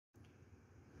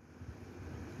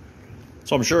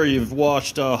So I'm sure you've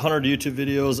watched 100 YouTube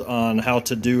videos on how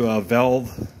to do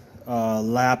valve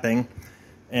lapping.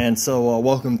 And so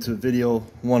welcome to video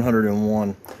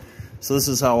 101. So this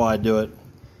is how I do it.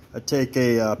 I take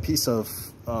a piece of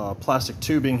plastic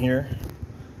tubing here,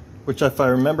 which if I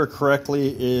remember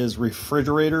correctly is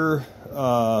refrigerator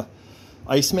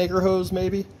ice maker hose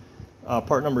maybe.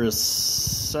 Part number is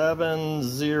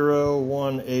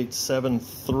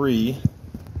 701873.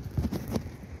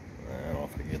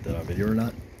 That on video or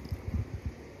not.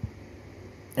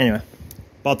 Anyway,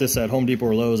 bought this at Home Depot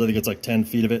or Lowe's. I think it's like 10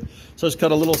 feet of it. So just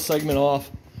cut a little segment off.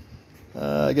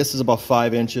 I guess it's about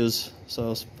 5 inches.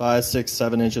 So 5, 6,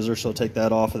 7 inches or so. Take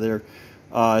that off of there.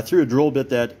 I threw a drill bit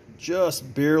that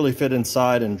just barely fit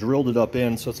inside and drilled it up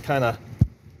in. So it's kind of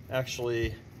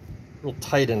actually real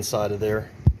tight inside of there.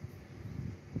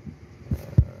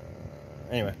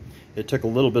 Anyway, it took a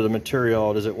little bit of material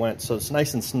out as it went. So it's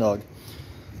nice and snug.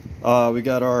 We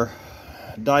got our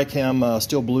die-cam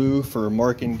steel blue for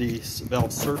marking these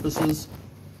valve surfaces.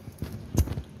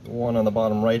 The one on the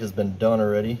bottom right has been done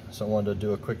already, so I wanted to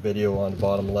do a quick video on the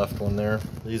bottom left one there.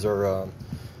 These are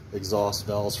exhaust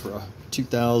valves for a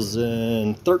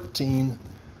 2013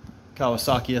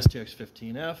 Kawasaki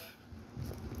stx15f.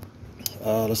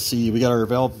 Let's see, we got our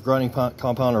valve grinding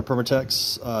compound, our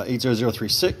Permatex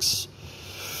 80036.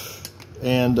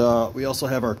 And we also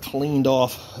have our cleaned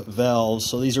off valves.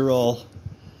 So these are all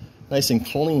nice and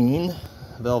clean.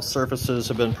 Valve surfaces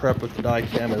have been prepped with the die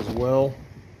cam as well.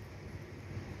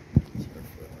 I'm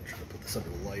trying to put this under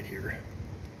the light here.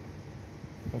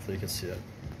 Hopefully you can see it.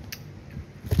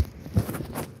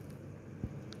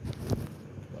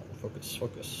 Focus,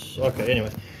 focus. Okay,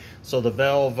 anyway. So the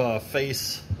valve the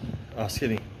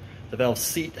valve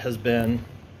seat has been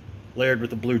layered with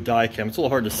the blue die cam. It's a little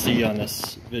hard to see on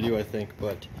this video, I think,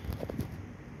 but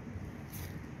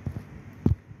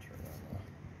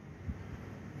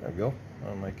there we go.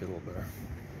 I'll make it a little better.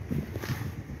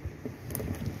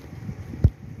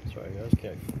 Sorry guys,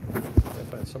 can't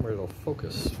find somewhere that'll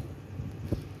focus.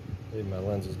 Maybe my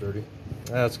lens is dirty.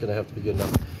 That's gonna have to be good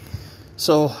enough.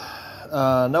 So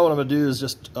now what I'm gonna do is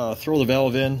just throw the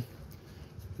valve in.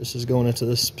 This is going into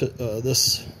this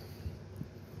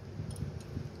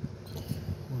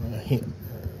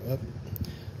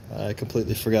I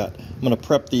completely forgot. I'm going to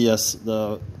prep the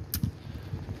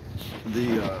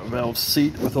valve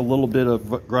seat with a little bit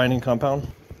of grinding compound.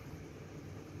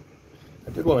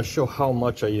 I did want to show how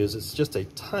much I use. It's just a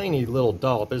tiny little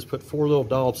dollop. I just put 4 little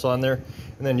dollops on there,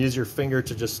 and then use your finger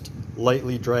to just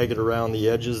lightly drag it around the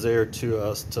edges there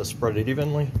to spread it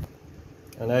evenly.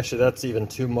 And actually, that's even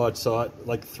too much. So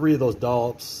like 3 of those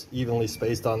dollops evenly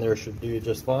spaced on there should do you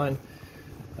just fine.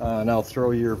 Now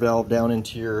throw your valve down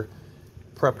into your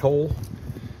prepped hole.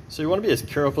 So you want to be as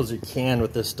careful as you can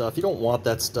with this stuff. You don't want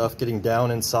that stuff getting down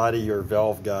inside of your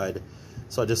valve guide.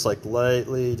 So I just like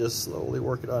lightly, just slowly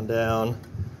work it on down.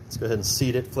 Let's go ahead and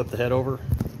seat it, flip the head over.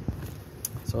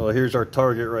 So here's our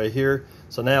target right here.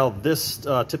 So now this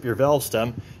tip of your valve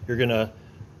stem, you're gonna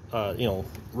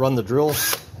run the drill,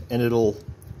 and it'll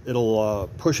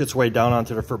push its way down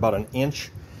onto it for about 1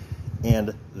 inch,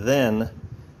 and then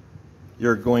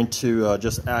you're going to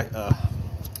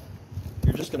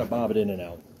you're just going to bob it in and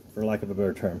out, for lack of a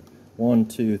better term. 1,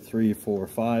 2, 3, 4,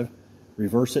 5.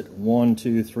 Reverse it. 1,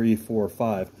 2, 3, 4,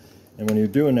 5. And when you're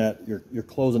doing that, you're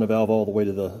closing the valve all the way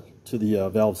to the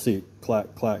valve seat.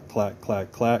 Clack, clack, clack, clack,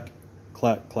 clack,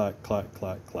 clack, clack, clack,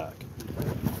 clack, clack.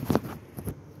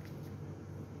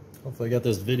 Hopefully I got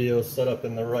this video set up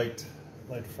in the right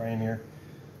frame here.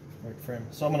 Right frame.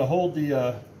 So I'm going to hold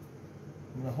the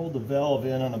valve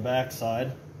in on the back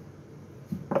side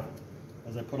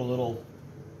as I put a little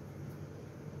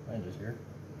flanges here.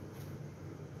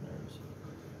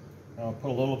 I'll put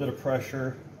a little bit of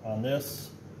pressure on this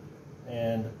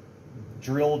and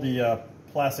drill the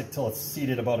plastic till it's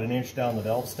seated about 1 inch down the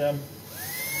valve stem.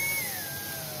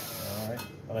 All right,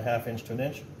 about 1/2 inch to 1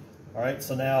 inch. All right,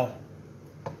 so now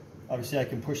obviously I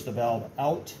can push the valve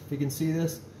out, if you can see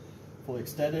this. Fully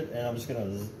extended, and I'm just going to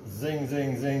zing,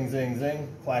 zing, zing, zing, zing,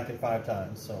 clack it 5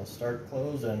 times. So start,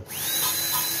 close, and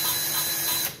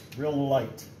real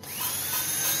light.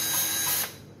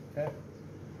 Okay,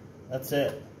 that's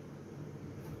it.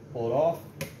 Pull it off.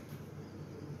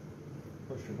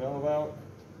 Push your valve out.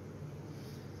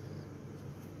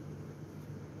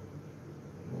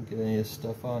 Don't get any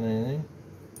stuff on anything.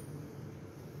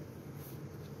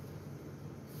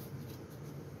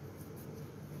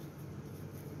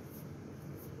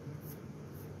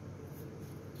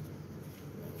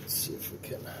 See if we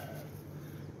can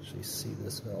actually see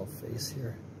this valve face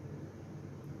here.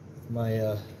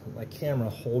 My camera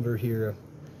holder here,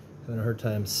 having a hard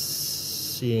time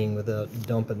seeing without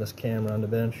dumping this camera on the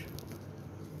bench.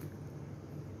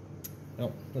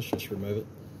 Oh, let's just remove it.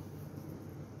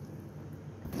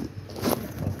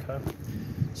 Okay,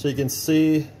 so you can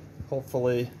see,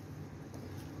 hopefully,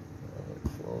 a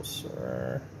little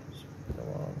closer. Come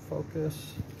on,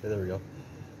 focus. Okay, there we go.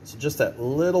 So just that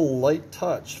little light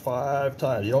touch 5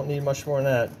 times. You don't need much more than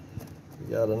that.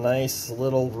 You got a nice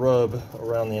little rub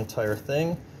around the entire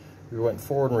thing. We went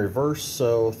forward and reverse,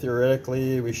 so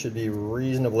theoretically we should be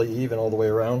reasonably even all the way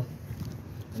around.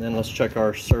 And then let's check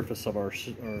our surface of our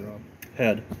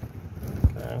head.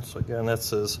 Okay, so again, that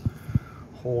says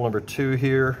hole number 2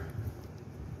 here.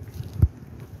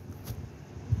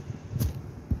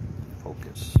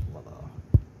 Focus. So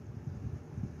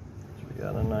we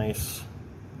got a nice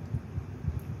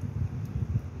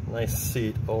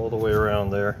seat all the way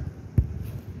around there.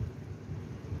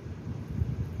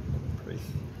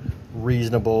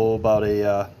 Reasonable, about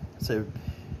a say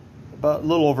about a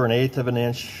little over 1/8 of an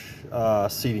inch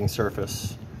seating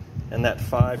surface, and that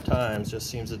 5 times just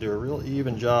seems to do a real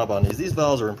even job on these. These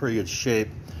valves are in pretty good shape.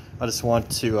 I just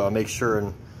want to make sure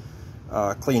and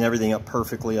clean everything up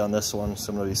perfectly on this one.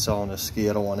 So I'm going to be selling this ski.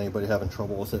 I don't want anybody having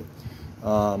trouble with it.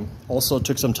 Also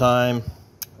took some time,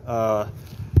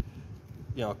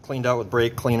 you know, cleaned out with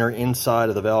brake cleaner inside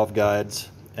of the valve guides,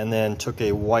 and then took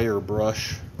a wire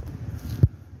brush.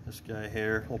 Guy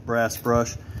here, little brass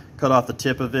brush, cut off the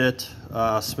tip of it,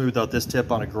 smoothed out this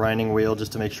tip on a grinding wheel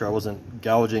just to make sure I wasn't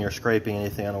gouging or scraping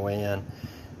anything on the way in,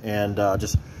 and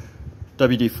just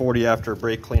WD-40 after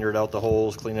brake cleanered out the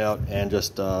holes, cleaned it out, and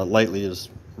just lightly just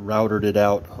routed it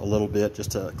out a little bit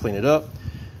just to clean it up.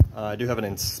 I do have an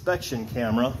inspection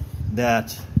camera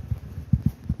that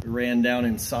ran down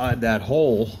inside that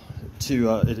hole to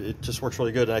it just works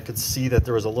really good, and I could see that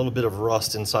there was a little bit of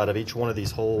rust inside of each one of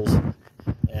these holes.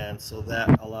 And so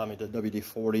that allowed me to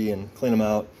WD-40 and clean them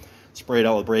out, spray it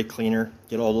out with brake cleaner,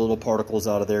 get all the little particles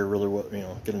out of there, really, you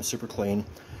know, get them super clean.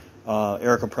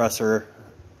 Air compressor,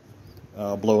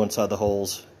 blow inside the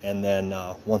holes, and then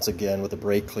once again with the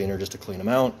brake cleaner just to clean them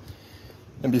out.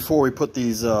 And before we put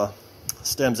these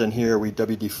stems in here, we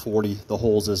WD-40 the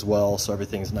holes as well, so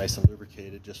everything's nice and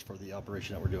lubricated just for the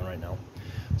operation that we're doing right now.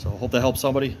 So hope that helps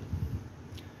somebody.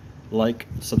 Like,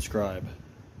 subscribe,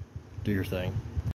 do your thing.